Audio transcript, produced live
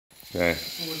Okay.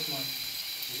 Which one?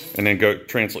 And then go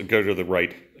to the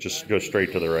right. Just go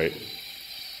straight to the right.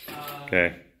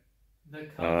 Okay. The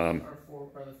cups are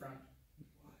for the front.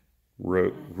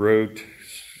 Rotate.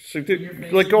 So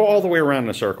like go all the way around in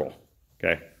a circle.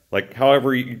 Okay. Like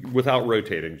however, without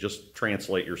rotating, just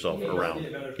translate yourself around.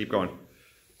 Keep going.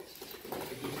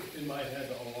 In my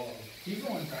head all along. Keep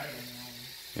going driving.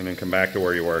 And then come back to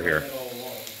where you were here.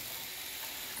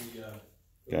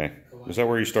 Okay. Is that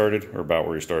where you started or about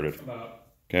where you started? About.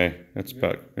 Okay. That's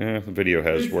about, the video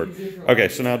has worked. Okay.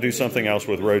 So now do something else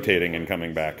with rotating and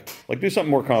coming back. Like do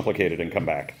something more complicated and come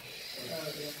back.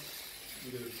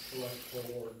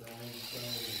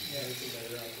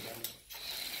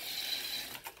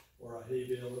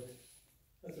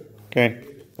 Okay.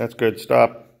 That's good.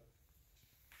 Stop.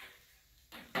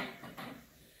 Did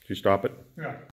you stop it? Yeah.